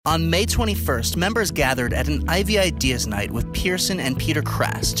On May 21st, members gathered at an Ivy Ideas Night with Pierson and Peter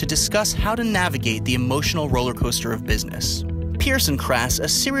Krass to discuss how to navigate the emotional roller coaster of business. Pierson Krass, a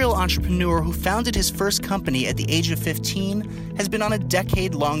serial entrepreneur who founded his first company at the age of 15, has been on a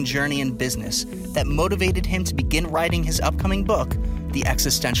decade-long journey in business that motivated him to begin writing his upcoming book, The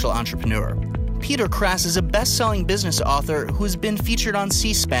Existential Entrepreneur. Peter Krass is a best-selling business author who has been featured on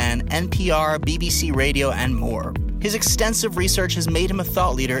C-SPAN, NPR, BBC Radio, and more. His extensive research has made him a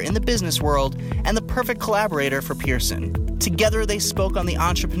thought leader in the business world and the perfect collaborator for Pierson. Together, they spoke on the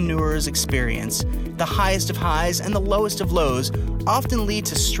entrepreneur's experience. The highest of highs and the lowest of lows often lead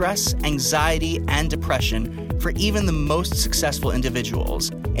to stress, anxiety, and depression for even the most successful individuals.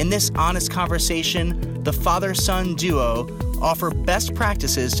 In this honest conversation, the father-son duo offer best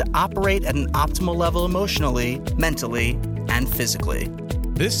practices to operate at an optimal level emotionally, mentally, and physically.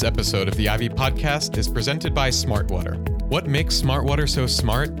 This episode of the Ivy Podcast is presented by Smartwater. What makes Smartwater so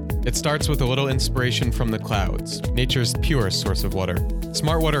smart? It starts with a little inspiration from the clouds, nature's purest source of water.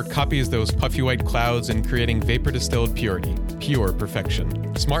 Smartwater copies those puffy white clouds in creating vapor-distilled purity, pure perfection.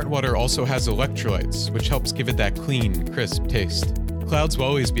 Smartwater also has electrolytes, which helps give it that clean, crisp taste. Clouds will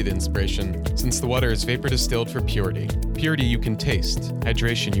always be the inspiration, since the water is vapor-distilled for purity. Purity you can taste,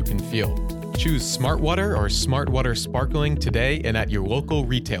 hydration you can feel. Choose Smartwater or Smartwater Sparkling today and at your local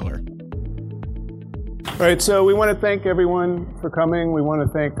retailer. All right, so we want to thank everyone for coming. We want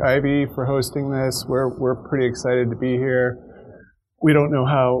to thank Ivy for hosting this. We're pretty excited to be here. We don't know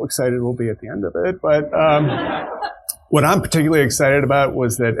how excited we'll be at the end of it, but what I'm particularly excited about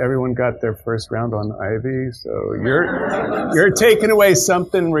was that everyone got their first round on Ivy, so you're taking away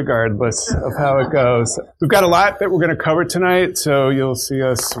something regardless of how it goes. We've got a lot that we're going to cover tonight, so you'll see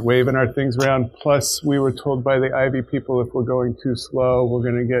us waving our things around. Plus, we were told by the Ivy people if we're going too slow, we're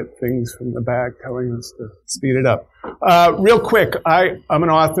going to get things from the back telling us to speed it up. Real quick, I'm an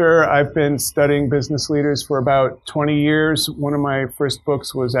author. I've been studying business leaders for about 20 years. One of my first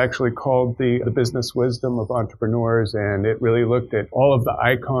books was actually called The Business Wisdom of Entrepreneurs, and it really looked at all of the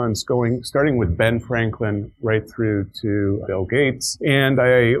icons starting with Ben Franklin right through to Bill Gates. And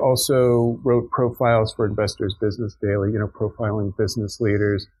I also wrote profiles for Investors Business Daily, profiling business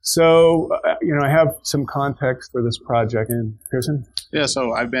leaders. So, I have some context for this project. And Pierson? Yeah,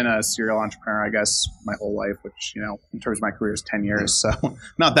 so I've been a serial entrepreneur, I guess, my whole life, which, in terms of my career is 10 years, so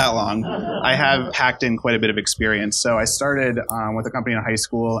not that long. I have packed in quite a bit of experience. So I started with a company in high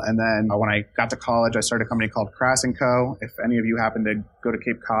school, and then when I got to college, I started a company called Krass & Co. If any of you happen to go to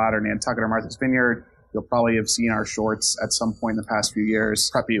Cape Cod or Nantucket or Martha's Vineyard, you'll probably have seen our shorts at some point in the past few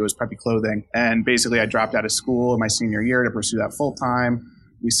years. It was preppy clothing. And basically, I dropped out of school in my senior year to pursue that full time.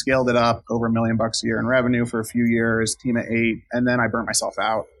 We scaled it up over $1 million a year in revenue for a few years, team of 8, and then I burnt myself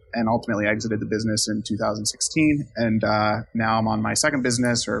out and ultimately exited the business in 2016. And now I'm on my second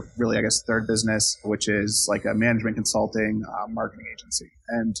business, or really, I guess, third business, which is like a management consulting marketing agency.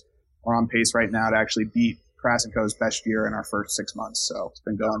 And we're on pace right now to actually beat Krass & Co.'s best year in our first 6 months. So it's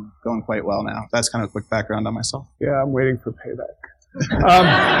been going quite well now. That's kind of a quick background on myself. Yeah, I'm waiting for payback.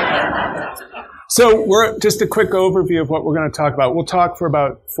 So just a quick overview of what we're going to talk about. We'll talk for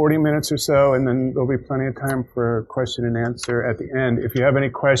about 40 minutes or so, and then there'll be plenty of time for question and answer at the end. If you have any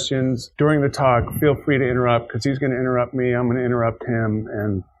questions during the talk, feel free to interrupt, because he's going to interrupt me, I'm going to interrupt him,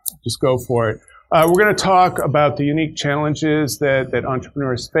 and just go for it. We're going to talk about the unique challenges that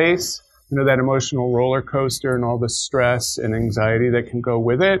entrepreneurs face, that emotional roller coaster and all the stress and anxiety that can go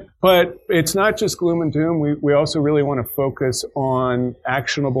with it. But it's not just gloom and doom. We also really want to focus on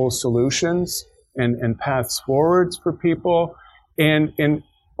actionable solutions and paths forwards for people. And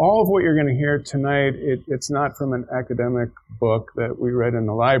all of what you're going to hear tonight, it's not from an academic book that we read in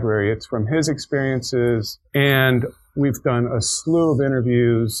the library. It's from his experiences. And we've done a slew of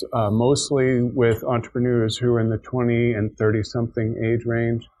interviews, mostly with entrepreneurs who are in the 20 and 30-something age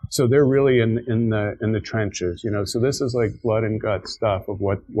range. So they're really in the trenches, So this is like blood and guts stuff of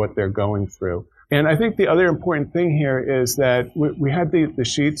what they're going through. And I think the other important thing here is that we had the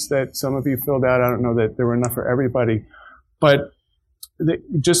sheets that some of you filled out. I don't know that there were enough for everybody, but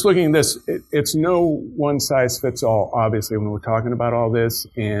just looking at this, it's no one size fits all, obviously, when we're talking about all this.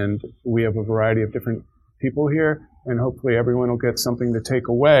 And we have a variety of different people here, and hopefully everyone will get something to take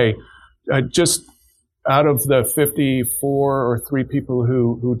away. Just out of the 54 or 3 people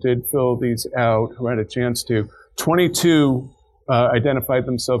who did fill these out, who had a chance to, 22 identified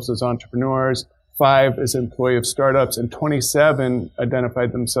themselves as entrepreneurs, 5 as employee of startups, and 27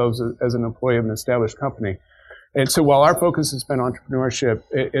 identified themselves as an employee of an established company. And so while our focus has been entrepreneurship,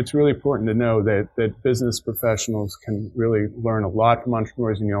 it's really important to know that business professionals can really learn a lot from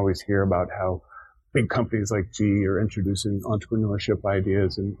entrepreneurs, and you always hear about how big companies like GE are introducing entrepreneurship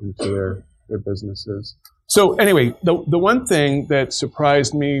ideas into their businesses. So anyway, the one thing that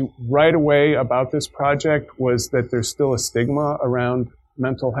surprised me right away about this project was that there's still a stigma around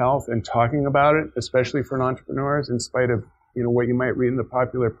mental health and talking about it, especially for entrepreneurs, in spite of what you might read in the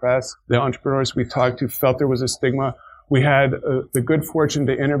popular press. The entrepreneurs we talked to felt there was a stigma. We had the good fortune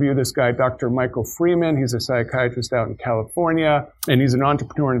to interview this guy, Dr. Michael Freeman. He's a psychiatrist out in California, and he's an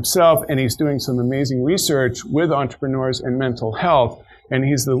entrepreneur himself, and he's doing some amazing research with entrepreneurs and mental health. And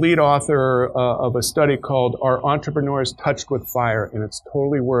he's the lead author of a study called Are Entrepreneurs Touched with Fire? And it's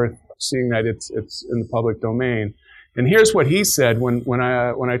totally worth seeing that it's in the public domain. And here's what he said when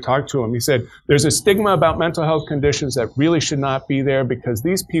I talked to him. He said, there's a stigma about mental health conditions that really should not be there because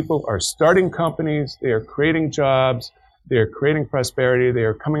these people are starting companies, they are creating jobs, they are creating prosperity, they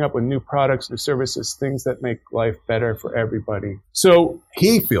are coming up with new products and services, things that make life better for everybody. So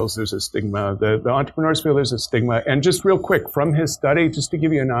he feels there's a stigma. The entrepreneurs feel there's a stigma. And just real quick, from his study, just to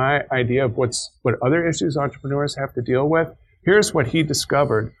give you an idea of what other issues entrepreneurs have to deal with, here's what he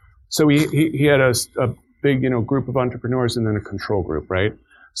discovered. So he had a big, group of entrepreneurs and then a control group, right?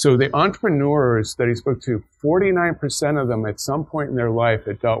 So the entrepreneurs that he spoke to, 49% of them at some point in their life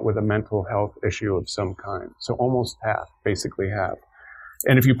had dealt with a mental health issue of some kind. So almost half, basically half.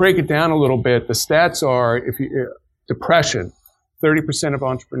 And if you break it down a little bit, the stats are, depression, 30% of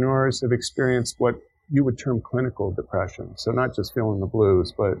entrepreneurs have experienced what you would term clinical depression. So not just feeling the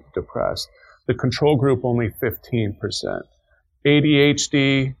blues, but depressed. The control group, only 15%.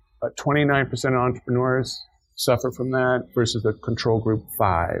 ADHD, 29% of entrepreneurs suffer from that versus the control group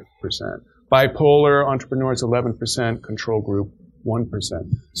 5%. Bipolar entrepreneurs 11%, control group 1%.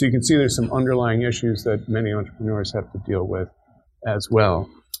 So you can see there's some underlying issues that many entrepreneurs have to deal with as well.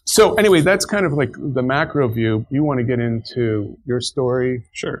 So anyway, that's kind of like the macro view. You want to get into your story?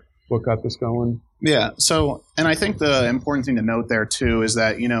 Sure. What got this going? Yeah. So, and I think the important thing to note there too is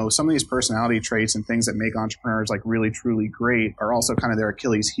that, some of these personality traits and things that make entrepreneurs like really, truly great are also kind of their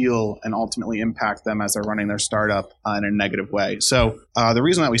Achilles heel and ultimately impact them as they're running their startup in a negative way. So the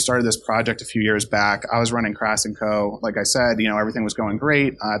reason that we started this project a few years back, I was running Krass & Co. Like I said, everything was going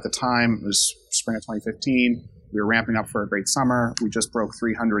great. At the time, it was spring of 2015. We were ramping up for a great summer. We just broke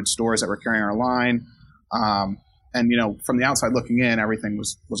 300 stores that were carrying our line. And, from the outside looking in, everything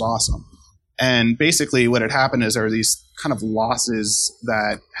was awesome. And basically what had happened is there were these kind of losses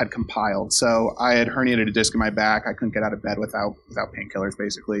that had compiled. So I had herniated a disc in my back. I couldn't get out of bed without painkillers,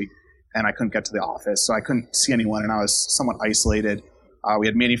 basically. And I couldn't get to the office. So I couldn't see anyone, and I was somewhat isolated. We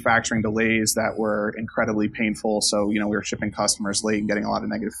had manufacturing delays that were incredibly painful. So, we were shipping customers late and getting a lot of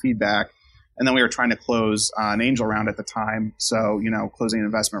negative feedback. And then we were trying to close an angel round at the time. So, closing an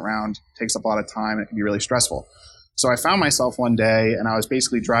investment round takes up a lot of time and it can be really stressful. So I found myself one day and I was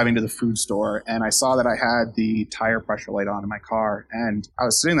basically driving to the food store and I saw that I had the tire pressure light on in my car. And I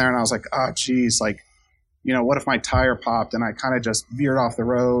was sitting there and I was like, oh, geez, what if my tire popped and I kind of just veered off the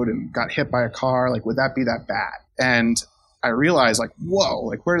road and got hit by a car? Would that be that bad? And I realized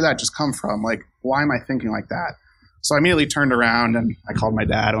whoa, where did that just come from? Why am I thinking like that? So I immediately turned around and I called my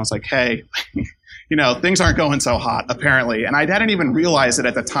dad and was like, hey, things aren't going so hot, apparently. And I hadn't even realized it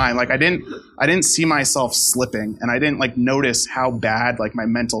at the time. I didn't see myself slipping and I didn't notice how bad my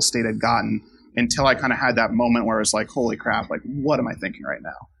mental state had gotten until I kind of had that moment where it's holy crap, what am I thinking right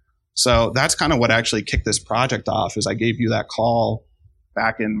now? So that's kind of what actually kicked this project off is I gave you that call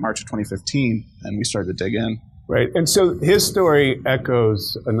back in March of 2015 and we started to dig in. Right. And so his story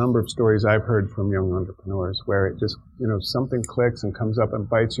echoes a number of stories I've heard from young entrepreneurs where it just, something clicks and comes up and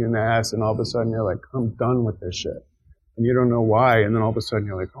bites you in the ass and all of a sudden you're like, I'm done with this shit. And you don't know why. And then all of a sudden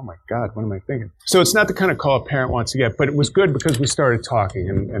you're like, oh my God, what am I thinking? So it's not the kind of call a parent wants to get, but it was good because we started talking.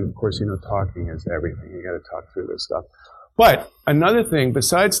 And of course, talking is everything. You got to talk through this stuff. But another thing,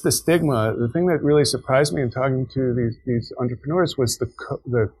 besides the stigma, the thing that really surprised me in talking to these entrepreneurs was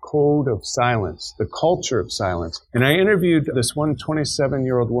the code of silence, the culture of silence. And I interviewed this one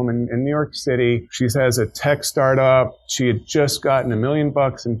 27-year-old woman in New York City. She has a tech startup. She had just gotten $1 million in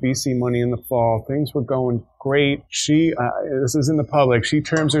VC money in the fall. Things were going great. She, this is in the public, she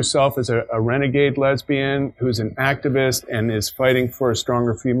terms herself as a renegade lesbian who's an activist and is fighting for a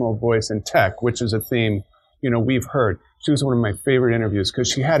stronger female voice in tech, which is a theme, we've heard. She was one of my favorite interviews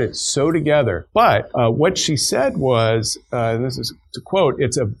because she had it so together. But what she said was, and this is to quote,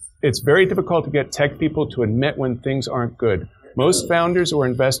 it's very difficult to get tech people to admit when things aren't good. Most founders or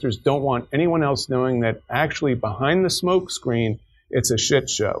investors don't want anyone else knowing that actually behind the smoke screen, it's a shit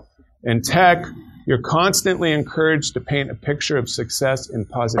show. In tech, you're constantly encouraged to paint a picture of success and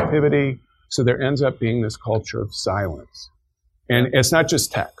positivity. So there ends up being this culture of silence. And it's not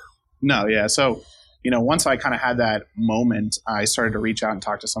just tech. No, yeah. So once I kind of had that moment, I started to reach out and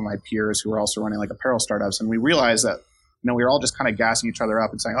talk to some of my peers who were also running like apparel startups. And we realized that, we were all just kind of gassing each other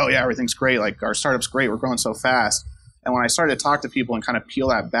up and saying, oh yeah, everything's great. Like our startup's great. We're growing so fast. And when I started to talk to people and kind of peel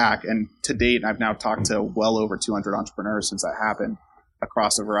that back, and to date, I've now talked to well over 200 entrepreneurs since that happened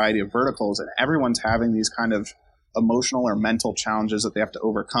across a variety of verticals. And everyone's having these kind of emotional or mental challenges that they have to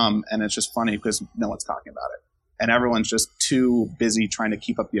overcome. And it's just funny because no one's talking about it. And everyone's just too busy trying to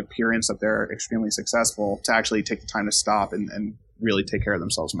keep up the appearance that they're extremely successful to actually take the time to stop and really take care of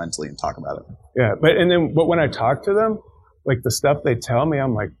themselves mentally and talk about it. Yeah, but when I talk to them, like the stuff they tell me,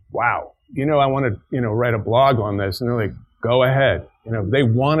 I'm like, wow, I want to, write a blog on this. And they're like, go ahead. They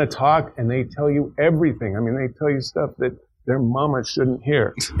want to talk and they tell you everything. I mean, they tell you stuff that their mama shouldn't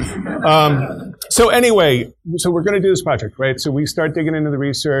hear. So anyway, we're going to do this project, right? So we start digging into the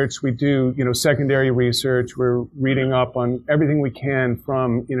research. We do, secondary research. We're reading up on everything we can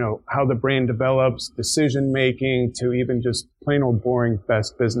from, how the brain develops, decision making, to even just plain old boring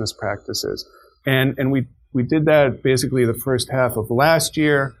best business practices. And we did that basically the first half of last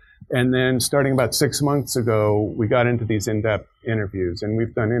year. And then starting about 6 months ago, we got into these in-depth interviews. And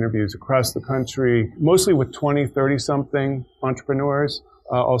we've done interviews across the country, mostly with 20, 30-something entrepreneurs,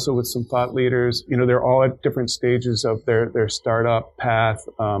 also with some thought leaders. They're all at different stages of their startup path.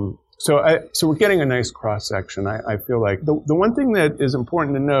 So we're getting a nice cross-section, I feel like. The one thing that is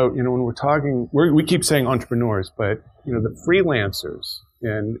important to note, when we're talking, we keep saying entrepreneurs, but, the freelancers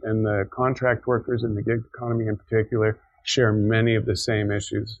and the contract workers in the gig economy in particular share many of the same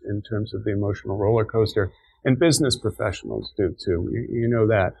issues in terms of the emotional roller coaster, and business professionals do too. You know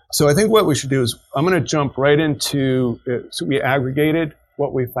that. So I think what we should do is I'm going to jump right into it. So we aggregated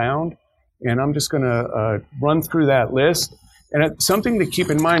what we found, and I'm just going to run through that list. And something to keep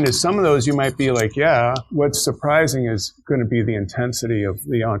in mind is some of those you might be like, yeah, what's surprising is going to be the intensity of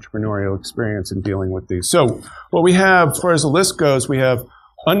the entrepreneurial experience in dealing with these. So what we have, as far as the list goes, we have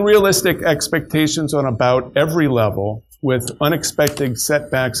unrealistic expectations on about every level, with unexpected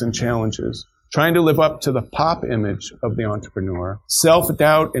setbacks and challenges, trying to live up to the pop image of the entrepreneur,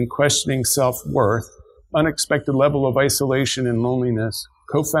 self-doubt and questioning self-worth, unexpected level of isolation and loneliness,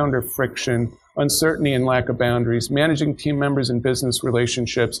 co-founder friction, uncertainty and lack of boundaries, managing team members and business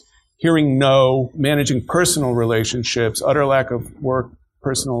relationships, hearing no, managing personal relationships, utter lack of work,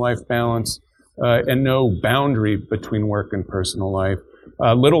 personal life balance, and no boundary between work and personal life.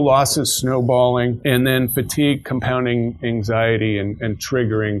 Little losses snowballing, and then fatigue compounding anxiety and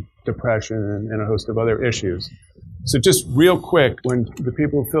triggering depression and a host of other issues. So just real quick, when the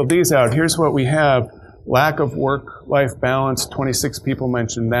people fill these out, here's what we have. Lack of work-life balance, 26 people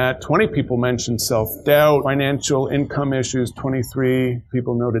mentioned that. 20 people mentioned self-doubt. Financial income issues, 23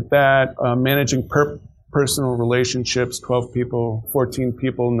 people noted that. Managing personal relationships, 12 people, 14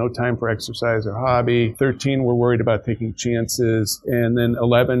 people, no time for exercise or hobby. 13 were worried about taking chances. And then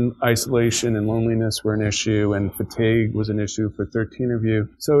 11, isolation and loneliness were an issue, and fatigue was an issue for 13 of you.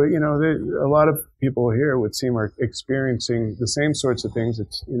 So, a lot of people here would seem are experiencing the same sorts of things.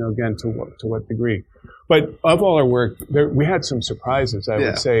 It's, again, to what degree. But of all our work, we had some surprises, I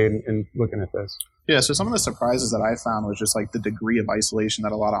would say, in looking at this. Yeah, so some of the surprises that I found was just like the degree of isolation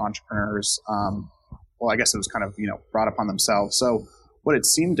that a lot of entrepreneurs I guess it was kind of, brought upon themselves. So what it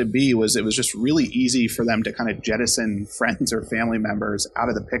seemed to be was it was just really easy for them to kind of jettison friends or family members out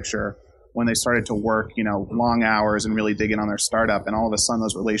of the picture when they started to work, long hours and really dig in on their startup. And all of a sudden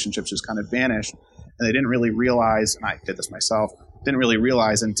those relationships just kind of vanished. And they didn't really realize, and I did this myself, didn't really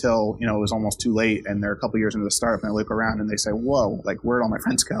realize until, it was almost too late and they're a couple years into the startup and they look around and they say, whoa, like where'd all my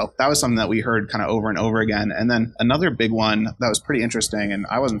friends go? That was something that we heard kind of over and over again. And then another big one that was pretty interesting, and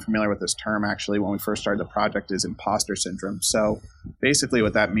I wasn't familiar with this term actually when we first started the project, is imposter syndrome. So basically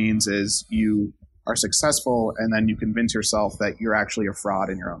what that means is you are successful and then you convince yourself that you're actually a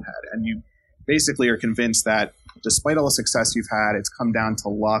fraud in your own head. And you basically are convinced that despite all the success you've had, it's come down to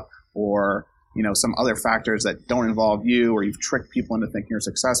luck or some other factors that don't involve you, or you've tricked people into thinking you're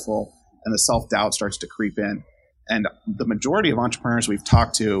successful, and the self-doubt starts to creep in. And the majority of entrepreneurs we've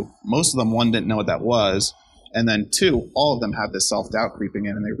talked to, most of them, one, didn't know what that was, and then two, all of them have this self-doubt creeping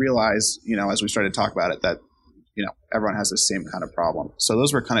in, and they realize, as we started to talk about it, that, everyone has the same kind of problem. So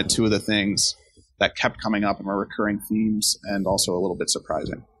those were kind of two of the things that kept coming up and were recurring themes, and also a little bit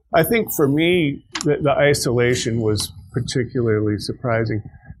surprising. I think for me, the isolation was particularly surprising.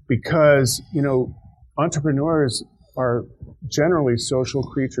 Because, entrepreneurs are generally social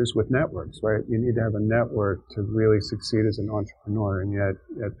creatures with networks, right? You need to have a network to really succeed as an entrepreneur, and yet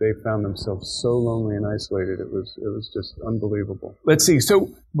they found themselves so lonely and isolated. It was just unbelievable. Let's see.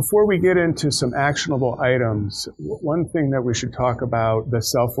 So before we get into some actionable items, one thing that we should talk about, the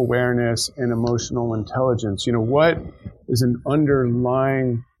self-awareness and emotional intelligence. What is an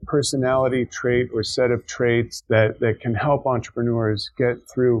underlying personality trait or set of traits that can help entrepreneurs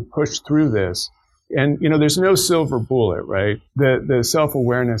push through this? And, there's no silver bullet, right? The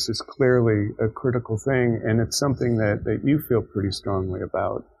self-awareness is clearly a critical thing, and it's something that you feel pretty strongly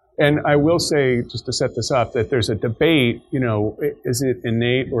about. And I will say, just to set this up, that there's a debate, is it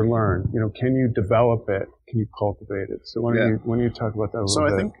innate or learned? Can you develop it? Can you cultivate it? So why don't you talk about that a little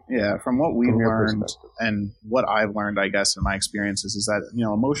bit? So I think, from what we've learned and what I've learned, I guess, in my experiences is that,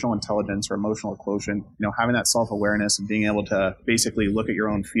 emotional intelligence or emotional quotient, having that self-awareness and being able to basically look at your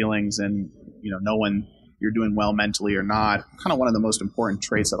own feelings and, know when you're doing well mentally or not, kind of one of the most important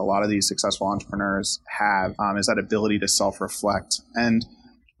traits that a lot of these successful entrepreneurs have is that ability to self-reflect. And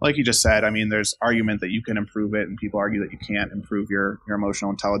like you just said, there's argument that you can improve it, and people argue that you can't improve your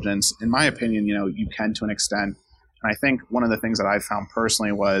emotional intelligence. In my opinion, you can to an extent. And I think one of the things that I found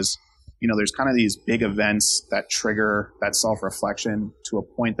personally was, there's kind of these big events that trigger that self-reflection to a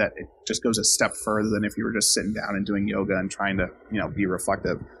point that it just goes a step further than if you were just sitting down and doing yoga and trying to, be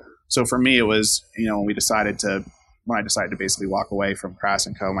reflective. So for me, it was, when I decided to basically walk away from Krass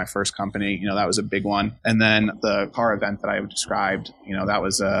 & Co., my first company, that was a big one. And then the car event that I described, that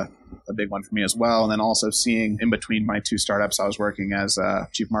was a big one for me as well. And then also seeing in between my two startups, I was working as a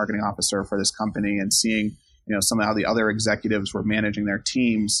chief marketing officer for this company and seeing, some of how the other executives were managing their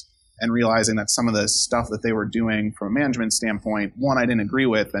teams and realizing that some of the stuff that they were doing from a management standpoint, one, I didn't agree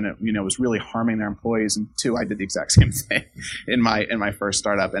with, and it was really harming their employees, and two, I did the exact same thing in my first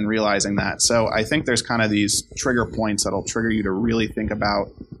startup, and realizing that. So I think there's kind of these trigger points that'll trigger you to really think about,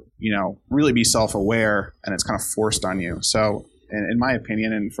 really be self-aware, and it's kind of forced on you. So in my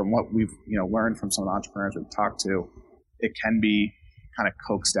opinion, and from what we've learned from some of the entrepreneurs we've talked to, it can be kind of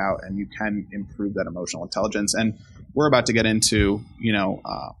coaxed out, and you can improve that emotional intelligence. And we're about to get into,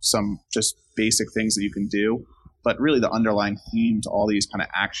 some just basic things that you can do, but really the underlying theme to all these kind of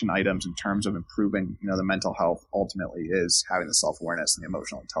action items in terms of improving, the mental health ultimately is having the self-awareness and the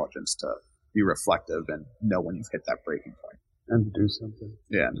emotional intelligence to be reflective and know when you've hit that breaking point. And do something.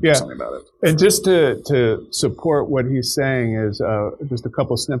 Yeah, do something about it. And just to support what he's saying is just a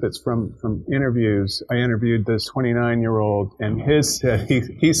couple snippets from interviews. I interviewed this 29-year-old, and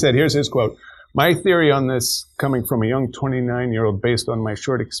he said, here's his quote: "My theory on this, coming from a young 29-year-old based on my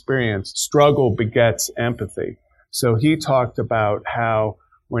short experience, struggle begets empathy." So he talked about how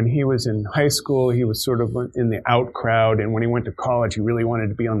when he was in high school, he was sort of in the out crowd, and when he went to college, he really wanted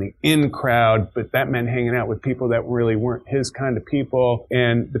to be on the in crowd, but that meant hanging out with people that really weren't his kind of people,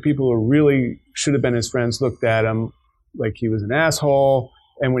 and the people who really should have been his friends looked at him like he was an asshole.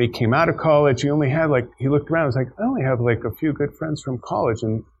 And when he came out of college, he looked around, he was like, I only have a few good friends from college,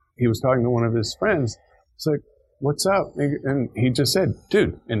 and he was talking to one of his friends. It's like, what's up? And he just said,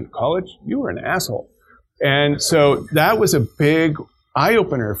 dude, in college, you were an asshole. And so that was a big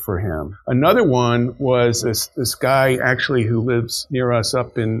eye-opener for him. Another one was this guy actually who lives near us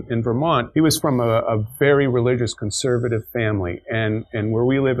up in Vermont. He was from a very religious conservative family. And where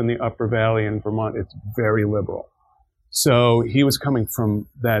we live in the Upper Valley in Vermont, it's very liberal. So he was coming from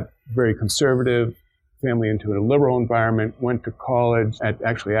that very conservative family into a liberal environment, went to college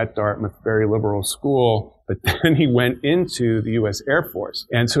at Dartmouth, very liberal school, but then he went into the U.S. Air Force.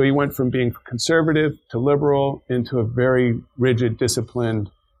 And so he went from being conservative to liberal into a very rigid, disciplined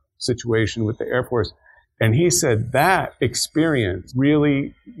situation with the Air Force. And he said that experience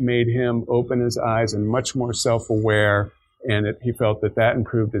really made him open his eyes and much more self-aware, and he felt that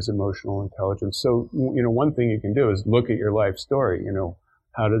improved his emotional intelligence. So, one thing you can do is look at your life story,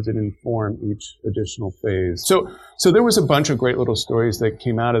 how does it inform each additional phase? So there was a bunch of great little stories that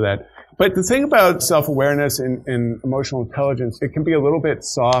came out of that. But the thing about self-awareness and emotional intelligence, it can be a little bit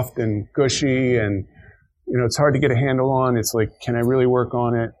soft and gushy, and it's hard to get a handle on. It's like, can I really work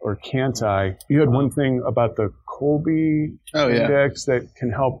on it, or can't I? You had one thing about the Kolbe index that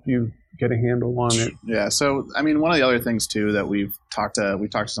can help you get a handle on it. Yeah. So, one of the other things too that we've talked to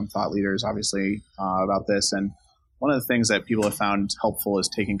some thought leaders, obviously, about this, and one of the things that people have found helpful is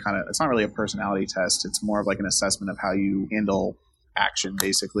taking it's not really a personality test. It's more of like an assessment of how you handle action,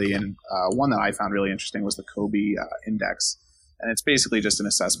 basically. And one that I found really interesting was the Kolbe index. And it's basically just an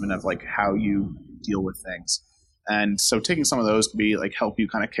assessment of how you deal with things. And so taking some of those could be help you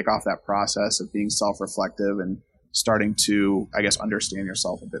kind of kick off that process of being self-reflective and starting to, I guess, understand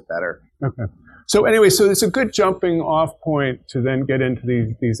yourself a bit better. Okay. So anyway, so it's a good jumping off point to then get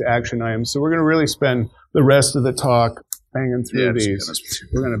into these action items. So we're going to really spend the rest of the talk banging through these.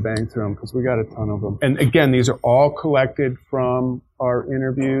 We're going to bang through them because we got a ton of them. And again, these are all collected from our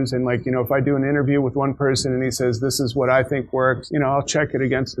interviews. And like, if I do an interview with one person and he says, this is what I think works, I'll check it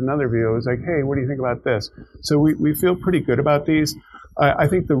against another view. It's like, hey, what do you think about this? So we feel pretty good about these. I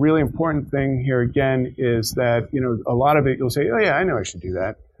think the really important thing here again is that, a lot of it you'll say, oh yeah, I know I should do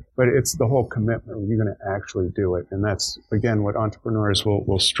that. But it's the whole commitment. You're going to actually do it. And that's, again, what entrepreneurs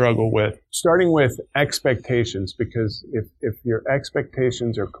will struggle with. Starting with expectations, because if your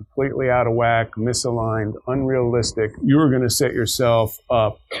expectations are completely out of whack, misaligned, unrealistic, you're going to set yourself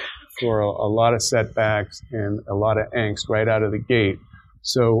up for a lot of setbacks and a lot of angst right out of the gate.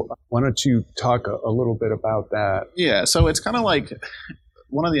 So why don't you talk a little bit about that? Yeah, so it's kind of like...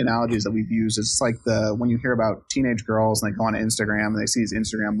 One of the analogies that we've used is it's like when you hear about teenage girls and they go on Instagram and they see these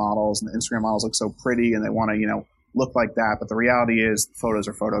Instagram models and the Instagram models look so pretty and they want to, look like that. But the reality is the photos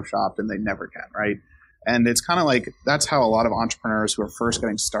are photoshopped and they never can, right? And it's kind of like that's how a lot of entrepreneurs who are first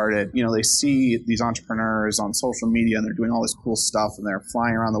getting started, they see these entrepreneurs on social media and they're doing all this cool stuff and they're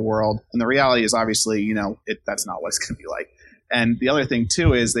flying around the world. And the reality is obviously, that's not what it's going to be like. And the other thing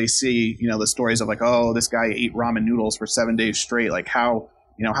too is they see, the stories of like, oh, this guy ate ramen noodles for 7 days straight. Like how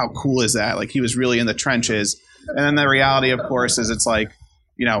cool is that? Like he was really in the trenches. And then the reality, of course, is it's like,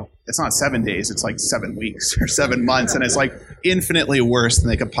 it's not 7 days, it's like 7 weeks or 7 months. And it's like infinitely worse than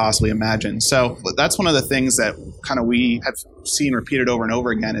they could possibly imagine. So that's one of the things that kind of we have seen repeated over and over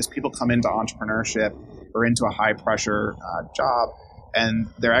again is people come into entrepreneurship or into a high pressure job and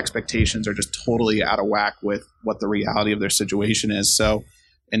their expectations are just totally out of whack with what the reality of their situation is. So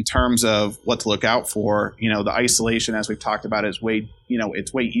in terms of what to look out for, the isolation, as we've talked about, is way,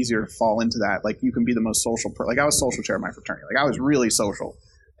 it's way easier to fall into that. Like you can be the most social like I was social chair of my fraternity. Like I was really social.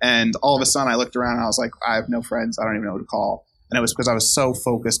 And all of a sudden I looked around and I was like, I have no friends. I don't even know who to call. And it was because I was so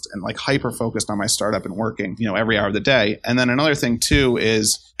focused and like hyper focused on my startup and working, every hour of the day. And then another thing too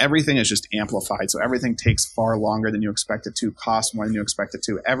is everything is just amplified. So everything takes far longer than you expect it to, costs more than you expect it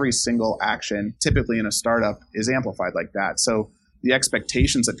to. Every single action typically in a startup is amplified like that. So the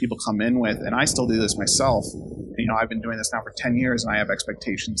expectations that people come in with, and I still do this myself, I've been doing this now for 10 years and I have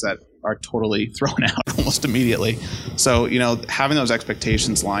expectations that are totally thrown out almost immediately. So, having those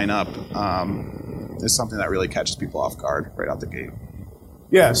expectations line up is something that really catches people off guard right out the gate.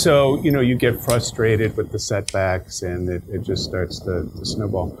 Yeah, so, you get frustrated with the setbacks and it just starts to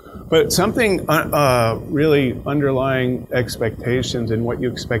snowball. But something really underlying expectations and what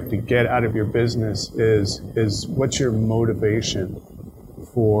you expect to get out of your business is what's your motivation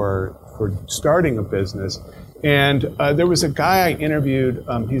for starting a business. And there was a guy I interviewed,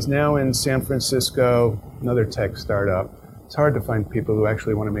 he's now in San Francisco, another tech startup. It's hard to find people who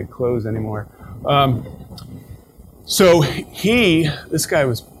actually want to make clothes anymore. So this guy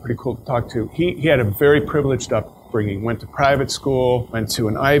was pretty cool to talk to. He had a very privileged upbringing, went to private school, went to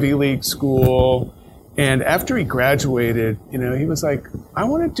an Ivy League school. And after he graduated, he was like, I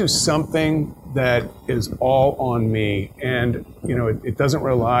want to do something that is all on me. And, it doesn't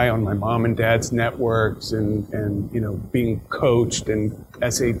rely on my mom and dad's networks and being coached and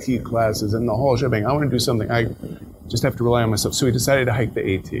SAT classes and the whole shebang. I want to do something. I just have to rely on myself. So he decided to hike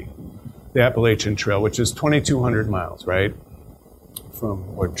the AT. The Appalachian Trail, which is 2,200 miles, right?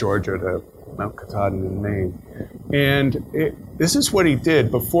 From Georgia to Mount Katahdin in Maine. And this is what he did.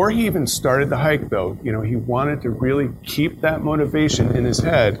 Before he even started the hike, though, he wanted to really keep that motivation in his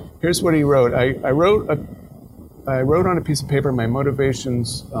head. Here's what he wrote. I wrote on a piece of paper my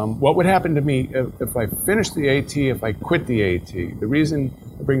motivations, what would happen to me if I finished the AT, if I quit the AT. The reason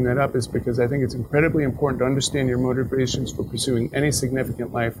I bring that up is because I think it's incredibly important to understand your motivations for pursuing any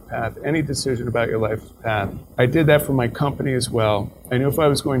significant life path, any decision about your life path. I did that for my company as well. I knew if I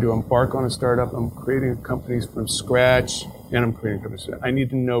was going to embark on a startup, I'm creating companies from scratch, and I'm creating companies. I need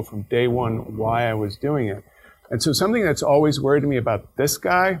to know from day one why I was doing it. And so something that's always worried me about this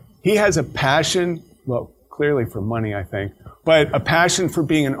guy, he has a passion, well, clearly for money, I think, but a passion for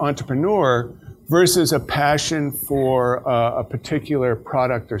being an entrepreneur versus a passion for a particular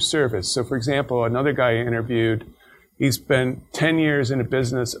product or service. So for example, another guy I interviewed, he spent 10 years in a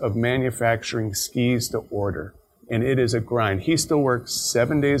business of manufacturing skis to order, and it is a grind. He still works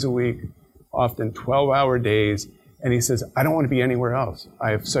 7 days a week, often 12-hour days, and he says, I don't want to be anywhere else.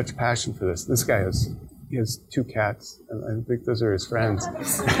 I have such passion for this. This guy has 2 cats, and I think those are his friends.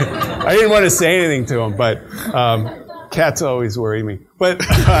 I didn't want to say anything to him, but cats always worry me. But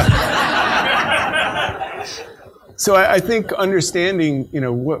So I think understanding,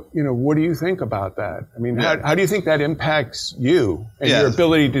 what do you think about that? I mean, how do you think that impacts you and your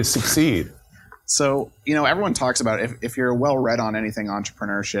ability to succeed? So, everyone talks about if you're well read on anything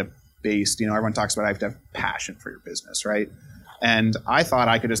entrepreneurship based, everyone talks about I have to have passion for your business, right? And I thought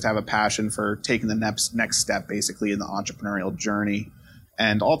I could just have a passion for taking the next step basically in the entrepreneurial journey.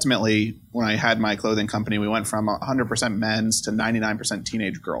 And ultimately, when I had my clothing company, we went from 100% men's to 99%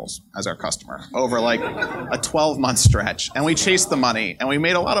 teenage girls as our customer over like a 12-month stretch. And we chased the money, and we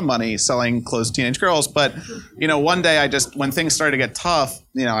made a lot of money selling clothes to teenage girls. But, one day when things started to get tough,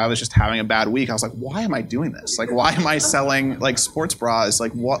 I was just having a bad week. I was like, why am I doing this? Like, why am I selling like sports bras?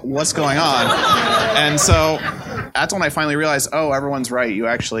 Like, what's going on? And so that's when I finally realized, everyone's right. You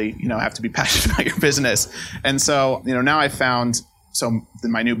actually, have to be passionate about your business. And so, now I found... So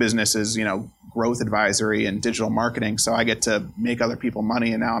my new business is, growth advisory and digital marketing. So I get to make other people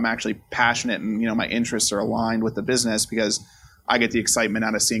money. And now I'm actually passionate and, my interests are aligned with the business because I get the excitement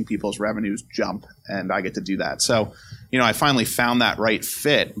out of seeing people's revenues jump, and I get to do that. So, I finally found that right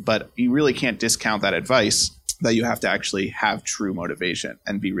fit, but you really can't discount that advice that you have to actually have true motivation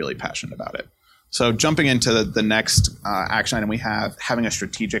and be really passionate about it. So jumping into the next action item we have, having a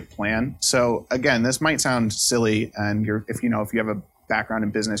strategic plan. So again, this might sound silly, and if you have a background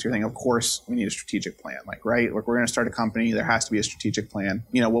in business, you're thinking, of course, we need a strategic plan. Like, right? Like, we're going to start a company. There has to be a strategic plan.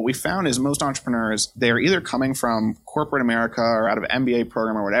 What we found is most entrepreneurs, they're either coming from corporate America or out of an MBA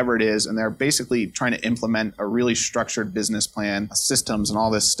program or whatever it is, and they're basically trying to implement a really structured business plan, systems and all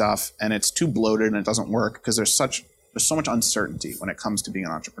this stuff, and it's too bloated and it doesn't work because there's so much uncertainty when it comes to being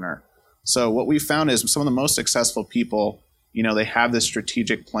an entrepreneur. So what we found is some of the most successful people, they have this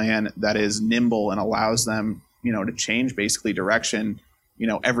strategic plan that is nimble and allows them, to change basically direction,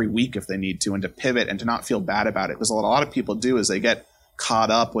 every week if they need to, and to pivot and to not feel bad about it. Because what a lot of people do is they get caught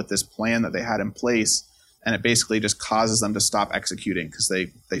up with this plan that they had in place, and it basically just causes them to stop executing because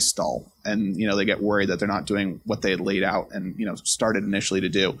they stall, and they get worried that they're not doing what they had laid out and started initially to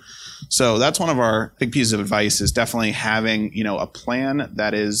do. So that's one of our big pieces of advice, is definitely having a plan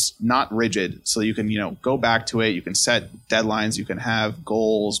that is not rigid, so you can go back to it, you can set deadlines, you can have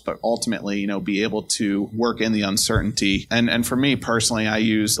goals, but ultimately be able to work in the uncertainty. And for me personally, I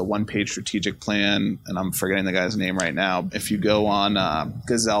use the one-page strategic plan, and I'm forgetting the guy's name right now. If you go on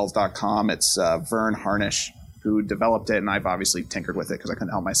gazelles.com, it's Vern Harnish who developed it, and I've obviously tinkered with it because I couldn't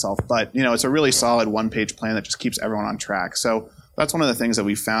help myself. But it's a really solid one-page plan that just keeps everyone on track. So that's one of the things that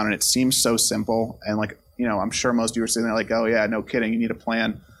we found, and it seems so simple. And I'm sure most of you are sitting there like, oh yeah, no kidding, you need a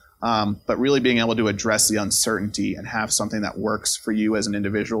plan. But really being able to address the uncertainty and have something that works for you as an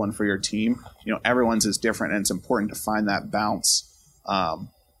individual and for your team. Everyone's is different, and it's important to find that balance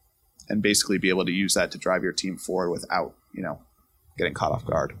and basically be able to use that to drive your team forward without getting caught off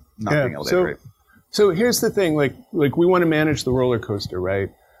guard, not being able to iterate. So here's the thing, like we want to manage the roller coaster, right?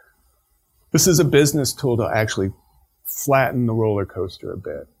 This is a business tool to actually flatten the roller coaster a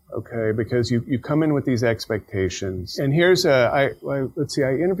bit, okay? Because you come in with these expectations. And here's I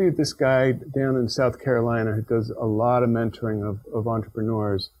interviewed this guy down in South Carolina who does a lot of mentoring of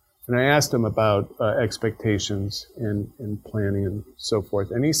entrepreneurs. And I asked him about expectations and planning and so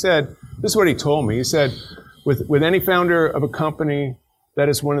forth. And he said, this is what he told me. He said, with any founder of a company, that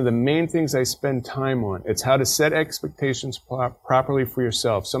is one of the main things I spend time on. It's how to set expectations properly for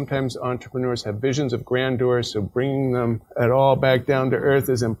yourself. Sometimes entrepreneurs have visions of grandeur, so bringing them at all back down to earth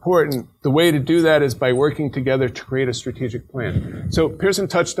is important. The way to do that is by working together to create a strategic plan. So Pierson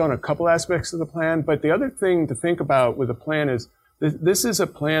touched on a couple aspects of the plan, but the other thing to think about with a plan is this is a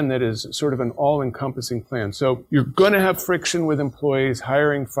plan that is sort of an all-encompassing plan. So you're going to have friction with employees.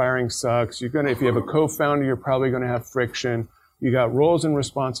 Hiring, firing sucks. If you have a co-founder, you're probably going to have friction. You got roles and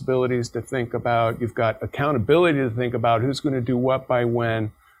responsibilities to think about. You've got accountability to think about. Who's going to do what by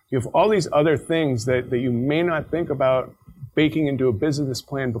when. You have all these other things that you may not think about baking into a business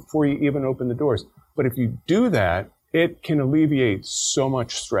plan before you even open the doors. But if you do that, it can alleviate so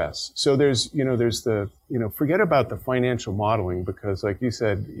much stress. So there's forget about the financial modeling because like you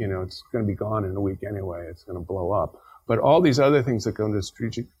said, it's going to be gone in a week anyway. It's going to blow up. But all these other things that go into a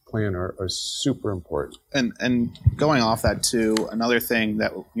strategic plan are super important. And going off that too, another thing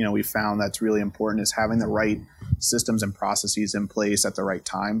that we found that's really important is having the right systems and processes in place at the right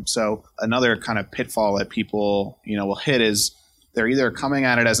time. So another kind of pitfall that people will hit is they're either coming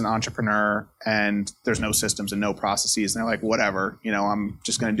at it as an entrepreneur and there's no systems and no processes, and they're like, whatever, I'm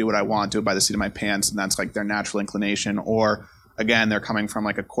just going to do what I want, do it by the seat of my pants, and that's like their natural inclination. Or again, they're coming from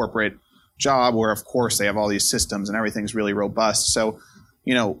like a corporate job where of course they have all these systems and everything's really robust. So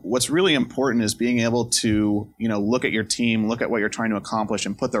what's really important is being able to, look at your team, look at what you're trying to accomplish,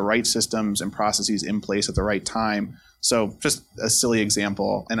 and put the right systems and processes in place at the right time. So just a silly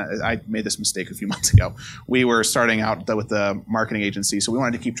example, and I made this mistake a few months ago. We were starting out with the marketing agency, so we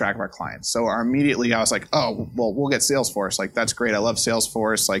wanted to keep track of our clients. So immediately I was like, oh, well, we'll get Salesforce. Like, that's great. I love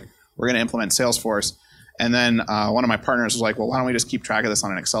Salesforce. Like, we're going to implement Salesforce. And then one of my partners was like, well, why don't we just keep track of this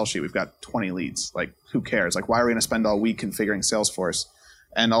on an Excel sheet? We've got 20 leads. Like, who cares? Like, why are we going to spend all week configuring Salesforce?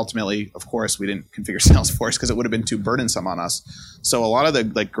 And ultimately, of course, we didn't configure Salesforce because it would have been too burdensome on us. So a lot of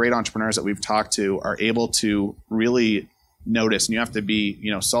the great entrepreneurs that we've talked to are able to really notice, and you have to be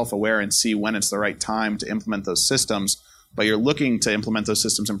self-aware and see when it's the right time to implement those systems. But you're looking to implement those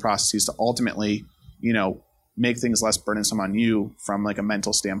systems and processes to ultimately, make things less burdensome on you from like a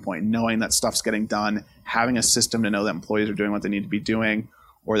mental standpoint, knowing that stuff's getting done, having a system to know that employees are doing what they need to be doing,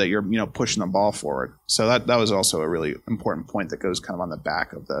 or that you're pushing the ball forward. So that was also a really important point that goes kind of on the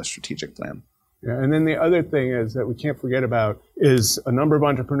back of the strategic plan. Yeah, and then the other thing is that we can't forget about is a number of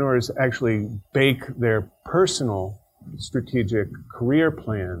entrepreneurs actually bake their personal strategic career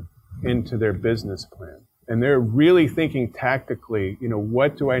plan into their business plan. And they're really thinking tactically,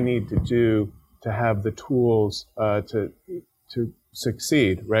 what do I need to do to have the tools to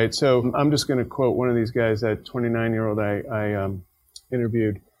succeed, right? So I'm just going to quote one of these guys, that 29-year-old I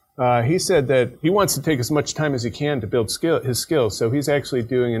interviewed. He said that he wants to take as much time as he can to build his skills. So he's actually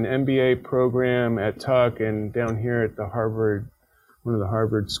doing an MBA program at Tuck and down here at one of the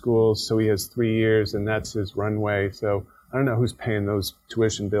Harvard schools. So he has 3 years, and that's his runway. So I don't know who's paying those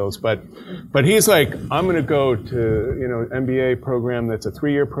tuition bills, but he's like, I'm going to go to MBA program that's a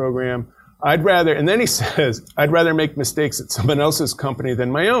 3-year program. And then he says, I'd rather make mistakes at someone else's company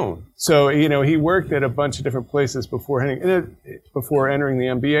than my own. So, he worked at a bunch of different places before entering the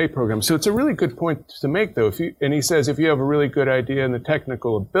MBA program. So it's a really good point to make, though. And he says, if you have a really good idea and the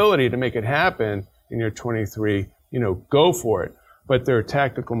technical ability to make it happen in your 23, go for it. But there are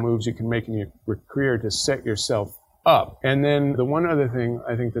tactical moves you can make in your career to set yourself up. And then the one other thing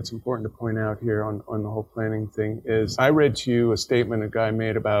I think that's important to point out here on the whole planning thing is I read to you a statement a guy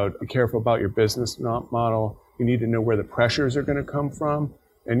made about be careful about your business model. You need to know where the pressures are going to come from.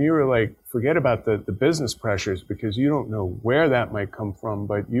 And you were like, forget about the business pressures because you don't know where that might come from,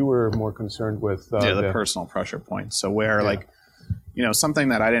 but you were more concerned with the personal pressure point. So where something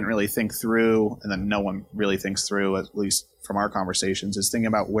that I didn't really think through and then no one really thinks through, at least from our conversations, is thinking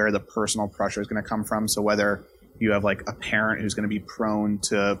about where the personal pressure is going to come from. So whether you have like a parent who's going to be prone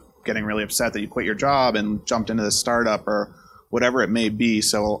to getting really upset that you quit your job and jumped into the startup or whatever it may be.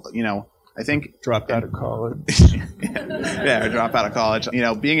 So, I think dropped out of college. Yeah, or drop out of college.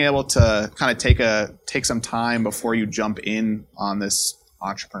 Being able to kind of take some time before you jump in on this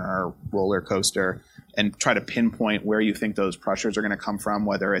entrepreneur roller coaster and try to pinpoint where you think those pressures are going to come from,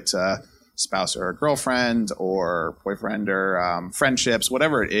 whether it's a spouse or a girlfriend or boyfriend or friendships,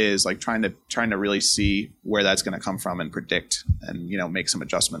 whatever it is, like trying to really see where that's going to come from and predict and, make some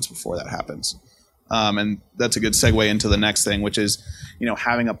adjustments before that happens. And that's a good segue into the next thing, which is,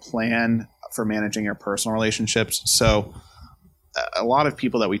 having a plan for managing your personal relationships. So a lot of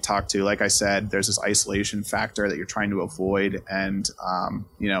people that we talk to, like I said, there's this isolation factor that you're trying to avoid. And,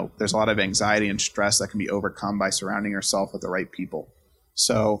 there's a lot of anxiety and stress that can be overcome by surrounding yourself with the right people.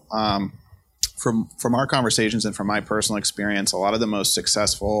 So from our conversations and from my personal experience, a lot of the most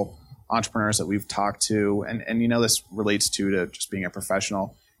successful entrepreneurs that we've talked to, and this relates to just being a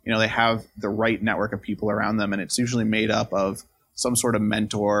professional, they have the right network of people around them, and it's usually made up of some sort of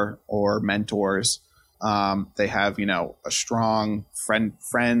mentor or mentors. They have, a strong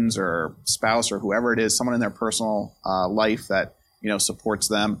friends or spouse or whoever it is, someone in their personal life that, supports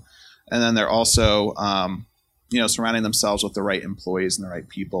them. And then they're also, surrounding themselves with the right employees and the right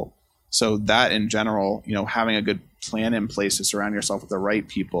people. So that in general, having a good plan in place to surround yourself with the right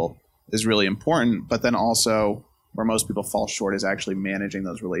people is really important. But then also where most people fall short is actually managing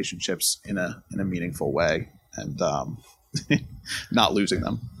those relationships in a meaningful way and not losing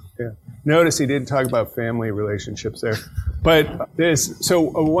them. Yeah. Notice he didn't talk about family relationships there. But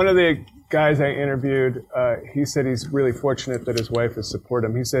one of the guys I interviewed, he said he's really fortunate that his wife is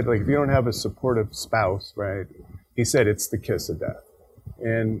supportive. He said, if you don't have a supportive spouse, right, he said it's the kiss of death.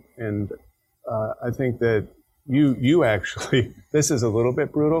 And I think that you actually, this is a little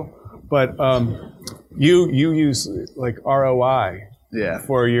bit brutal, but you use like ROI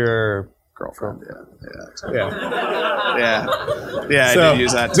for your girlfriend. Yeah. So I did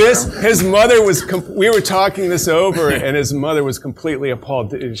use that term. His mother we were talking this over, and his mother was completely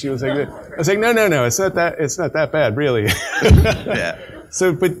appalled. She was like, I was like, no, it's not that bad, really. Yeah.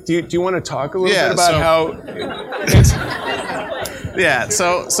 So, but do you want to talk a little bit about how? Yeah.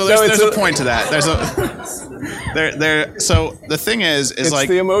 So there's a point to that. There's a So the thing is it's like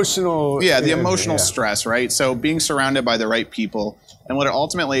the emotional. Yeah, the emotional stress, right? So being surrounded by the right people, and what it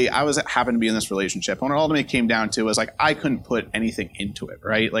ultimately, happened to be in this relationship. And what it ultimately came down to was like I couldn't put anything into it,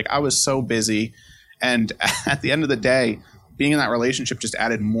 right? Like I was so busy, and at the end of the day, being in that relationship just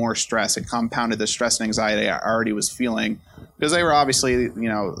added more stress. It compounded the stress and anxiety I already was feeling, because they were obviously,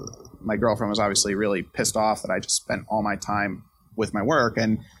 my girlfriend was obviously really pissed off that I just spent all my time with my work.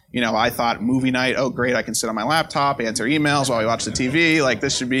 And, I thought movie night, oh, great, I can sit on my laptop, answer emails while I watch the TV. Like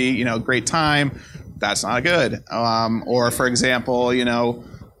this should be, a great time. That's not good. Or for example,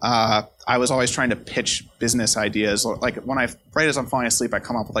 I was always trying to pitch business ideas. Like right as I'm falling asleep, I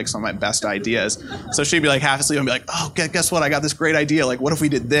come up with like some of my best ideas. So she'd be like half asleep and be like, oh, guess what? I got this great idea. Like, what if we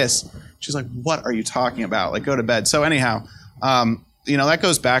did this? She's like, what are you talking about? Like, go to bed. So anyhow, that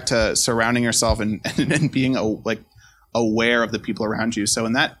goes back to surrounding yourself and being aware of the people around you. So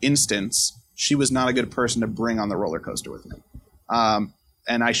in that instance, she was not a good person to bring on the roller coaster with me.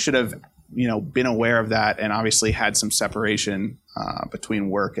 And I should have, been aware of that, and obviously had some separation between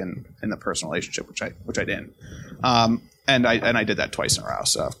work and the personal relationship, which I didn't. And I did that twice in a row.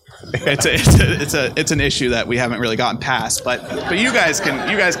 So it's an issue that we haven't really gotten past, but you guys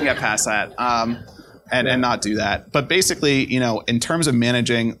can get past that. And not do that. But basically, in terms of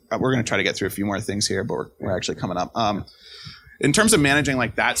managing, we're going to try to get through a few more things here, but we're actually coming up. In terms of managing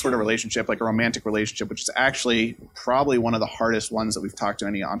like that sort of relationship, like a romantic relationship, which is actually probably one of the hardest ones that we've talked to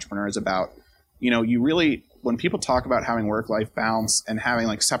any entrepreneurs about, you really, when people talk about having work-life balance and having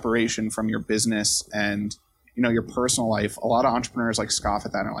like separation from your business and, your personal life, a lot of entrepreneurs like scoff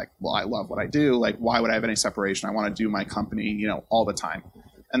at that and are like, well, I love what I do. Like, why would I have any separation? I want to do my company, all the time.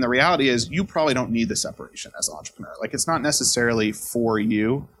 And the reality is you probably don't need the separation as an entrepreneur. Like it's not necessarily for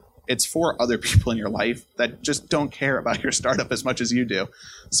you. It's for other people in your life that just don't care about your startup as much as you do.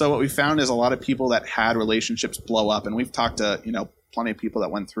 So what we found is a lot of people that had relationships blow up, and we've talked to, plenty of people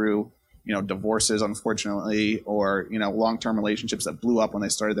that went through, divorces, unfortunately, or, long-term relationships that blew up when they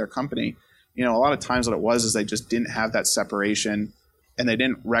started their company. A lot of times what it was is they just didn't have that separation, and they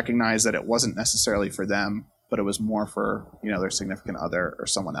didn't recognize that it wasn't necessarily for them, but it was more for, their significant other or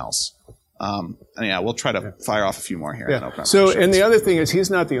someone else. And we'll try to fire off a few more here. Yeah. So, and the other thing is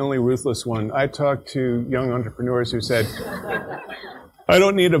he's not the only ruthless one. I talked to young entrepreneurs who said, I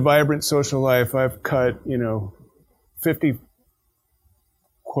don't need a vibrant social life. I've cut, 50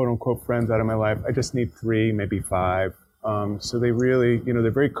 quote unquote friends out of my life. I just need 3, maybe 5. So they really, they're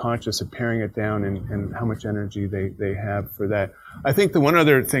very conscious of paring it down and how much energy they have for that. I think the one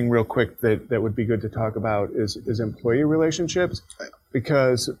other thing real quick that would be good to talk about is employee relationships,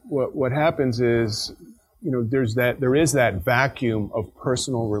 because what happens is, there is that vacuum of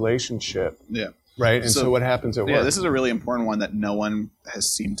personal relationship. Yeah. Right. And so what happens at work? Yeah, this is a really important one that no one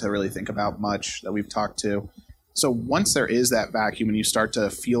has seemed to really think about much that we've talked to. So once there is that vacuum and you start to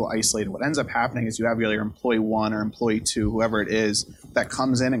feel isolated, what ends up happening is you have your employee 1 or employee 2, whoever it is, that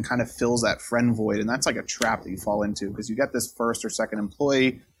comes in and kind of fills that friend void. And that's like a trap that you fall into, because you get this first or second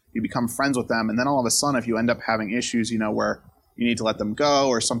employee, you become friends with them. And then all of a sudden, if you end up having issues, where you need to let them go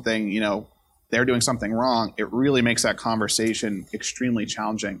or something, they're doing something wrong, it really makes that conversation extremely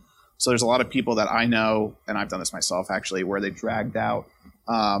challenging. So there's a lot of people that I know, and I've done this myself actually, where they dragged out,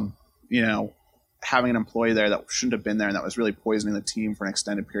 having an employee there that shouldn't have been there and that was really poisoning the team for an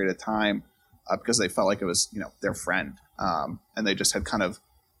extended period of time because they felt like it was, their friend. And they just had kind of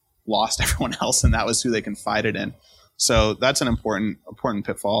lost everyone else, and that was who they confided in. So that's an important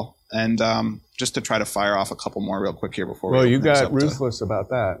pitfall. And just to try to fire off a couple more real quick here before we... Well, you got ruthless about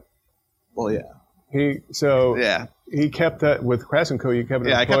that. Well, yeah. He kept that with Krass & Co. You kept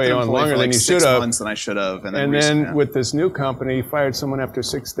an employee on longer than you should have. 6 months than I should have. And then with this new company, he fired someone after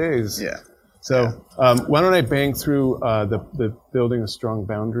 6 days. Yeah. So why don't I bang through the building a strong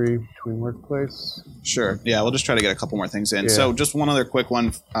boundary between workplace? Sure. Yeah, we'll just try to get a couple more things in. Yeah. So just one other quick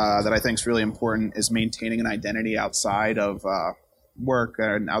one that I think is really important is maintaining an identity outside of work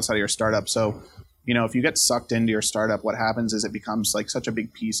and outside of your startup. So, if you get sucked into your startup, what happens is it becomes like such a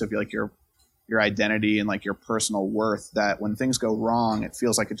big piece of like your identity and like your personal worth that when things go wrong, it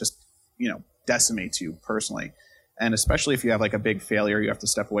feels like it just, decimates you personally. And especially if you have like a big failure, you have to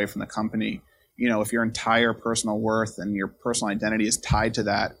step away from the company. If your entire personal worth and your personal identity is tied to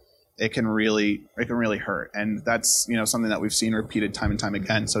that, it can really hurt. And that's, something that we've seen repeated time and time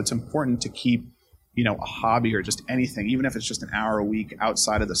again. So it's important to keep, a hobby or just anything, even if it's just an hour a week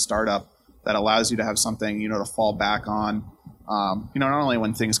outside of the startup, that allows you to have something, to fall back on, not only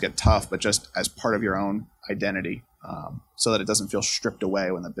when things get tough, but just as part of your own identity, so that it doesn't feel stripped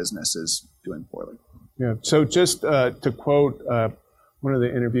away when the business is doing poorly. Yeah. So just to quote one of the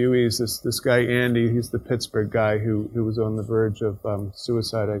interviewees, this guy Andy, he's the Pittsburgh guy who was on the verge of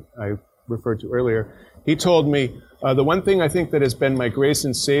suicide I referred to earlier. He told me, the one thing I think that has been my grace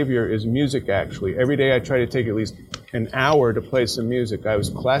and savior is music, actually. Every day I try to take at least an hour to play some music. I was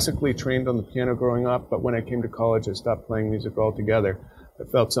classically trained on the piano growing up, but when I came to college, I stopped playing music altogether. I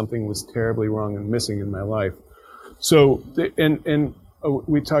felt something was terribly wrong and missing in my life. So,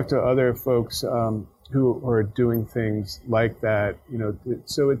 we talked to other folks who are doing things like that,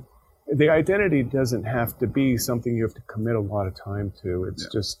 so the identity doesn't have to be something you have to commit a lot of time to. It's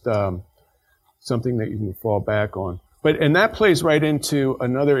just something that you can fall back on. And that plays right into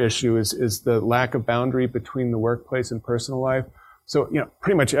another issue is the lack of boundary between the workplace and personal life. So,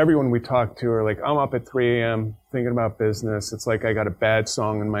 pretty much everyone we talk to are like, I'm up at 3 a.m. thinking about business. It's like I got a bad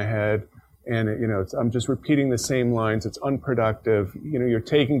song in my head. And, I'm just repeating the same lines. It's unproductive. You're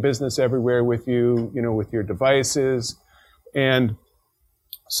taking business everywhere with you, with your devices. And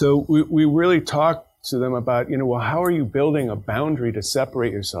so we really talk to them about, well, how are you building a boundary to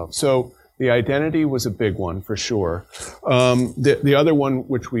separate yourself? So the identity was a big one for sure. The other one,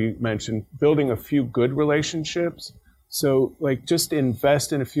 which we mentioned, building a few good relationships. So just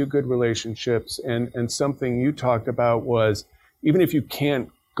invest in a few good relationships. And something you talked about was, even if you can't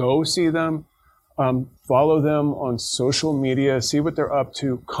go see them, follow them on social media, see what they're up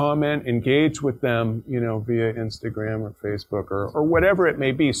to, comment, engage with them, via Instagram or Facebook or whatever it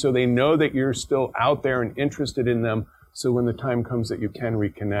may be, so they know that you're still out there and interested in them. So when the time comes that you can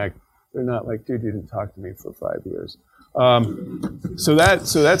reconnect, they're not like, dude, you didn't talk to me for 5 years. So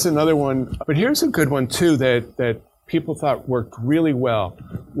that's another one. But here's a good one too that people thought worked really well,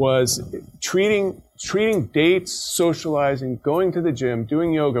 was treating dates, socializing, going to the gym,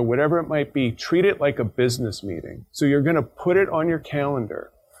 doing yoga, whatever it might be, treat it like a business meeting. So you're going to put it on your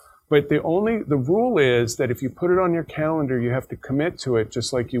calendar. But the rule is that if you put it on your calendar, you have to commit to it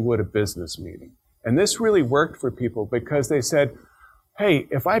just like you would a business meeting. And this really worked for people because they said, hey,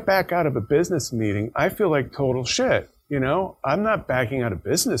 if I back out of a business meeting, I feel like total shit. I'm not backing out of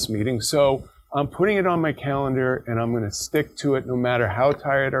business meeting. So I'm putting it on my calendar and I'm going to stick to it no matter how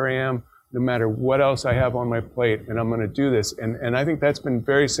tired I am, no matter what else I have on my plate, and I'm going to do this. And I think that's been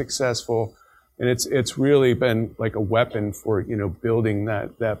very successful, and it's really been like a weapon for building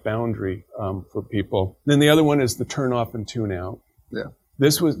that boundary for people. Then the other one is the turn off and tune out. Yeah,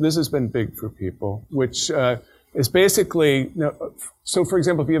 this has been big for people, which is basically so. For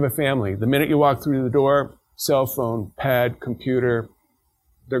example, if you have a family, the minute you walk through the door, cell phone, pad, computer,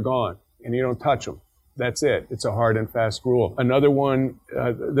 they're gone, and you don't touch them. That's it. It's a hard and fast rule. Another one,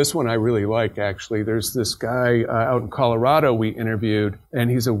 this one I really like, actually. There's this guy out in Colorado we interviewed,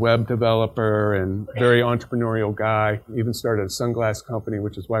 and he's a web developer and very entrepreneurial guy. He even started a sunglass company,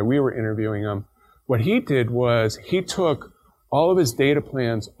 which is why we were interviewing him. What he did was he took all of his data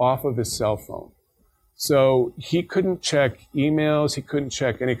plans off of his cell phone. So he couldn't check emails. He couldn't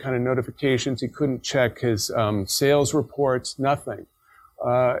check any kind of notifications. He couldn't check his sales reports, nothing.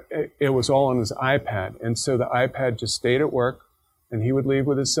 It was all on his iPad. And so the iPad just stayed at work, and he would leave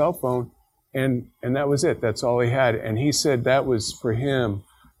with his cell phone, and that was it. That's all he had. And he said that was for him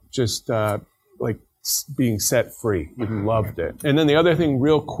just like being set free. He loved it. And then the other thing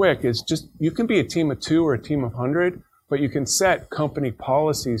real quick is just, you can be a team of 2 or a team of 100, but you can set company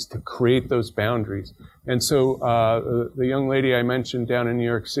policies to create those boundaries. And so the young lady I mentioned down in New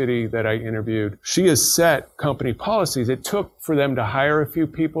York City that I interviewed, she has set company policies. It took for them to hire a few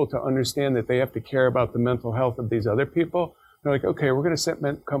people to understand that they have to care about the mental health of these other people. They're like, okay, we're going to set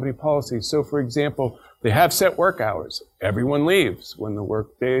company policies. So, for example, they have set work hours. Everyone leaves when the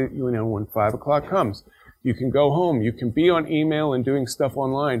work day, when 5 o'clock comes. You can go home. You can be on email and doing stuff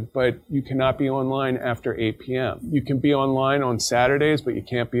online, but you cannot be online after 8 p.m. You can be online on Saturdays, but you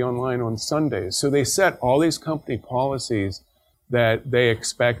can't be online on Sundays. So they set all these company policies that they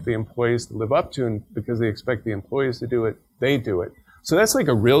expect the employees to live up to, and because they expect the employees to do it, they do it. So that's like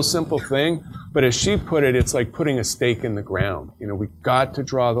a real simple thing, but as she put it, it's like putting a stake in the ground. We got to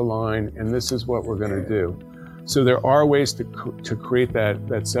draw the line, and this is what we're going to do. So there are ways to create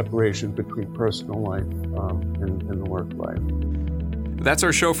that separation between personal life and the work life. That's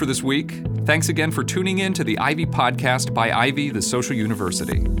our show for this week. Thanks again for tuning in to the Ivy Podcast by Ivy, the Social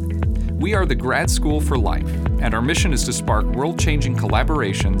University. We are the Grad School for Life, and our mission is to spark world-changing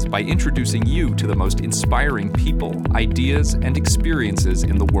collaborations by introducing you to the most inspiring people, ideas, and experiences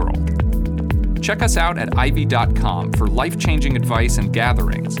in the world. Check us out at ivy.com for life-changing advice and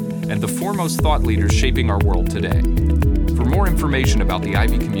gatherings, and the foremost thought leaders shaping our world today. For more information about the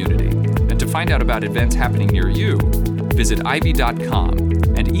Ivy community, and to find out about events happening near you, visit ivy.com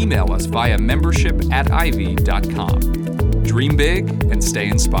and email us via membership@ivy.com. Dream big and stay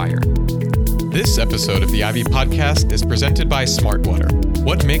inspired. This episode of the Ivy Podcast is presented by Smart Water.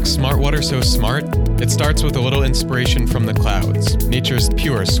 What makes Smart Water so smart? It starts with a little inspiration from the clouds, nature's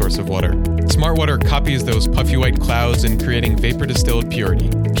purest source of water. Smart Water copies those puffy white clouds in creating vapor-distilled purity,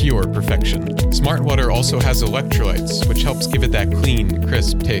 pure perfection. Smart Water also has electrolytes, which helps give it that clean,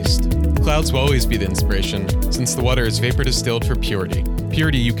 crisp taste. Clouds will always be the inspiration, since the water is vapor-distilled for purity.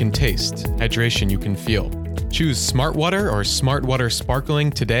 Purity you can taste, hydration you can feel. Choose Smart Water or Smart Water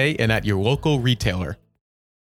Sparkling today and at your local retailer.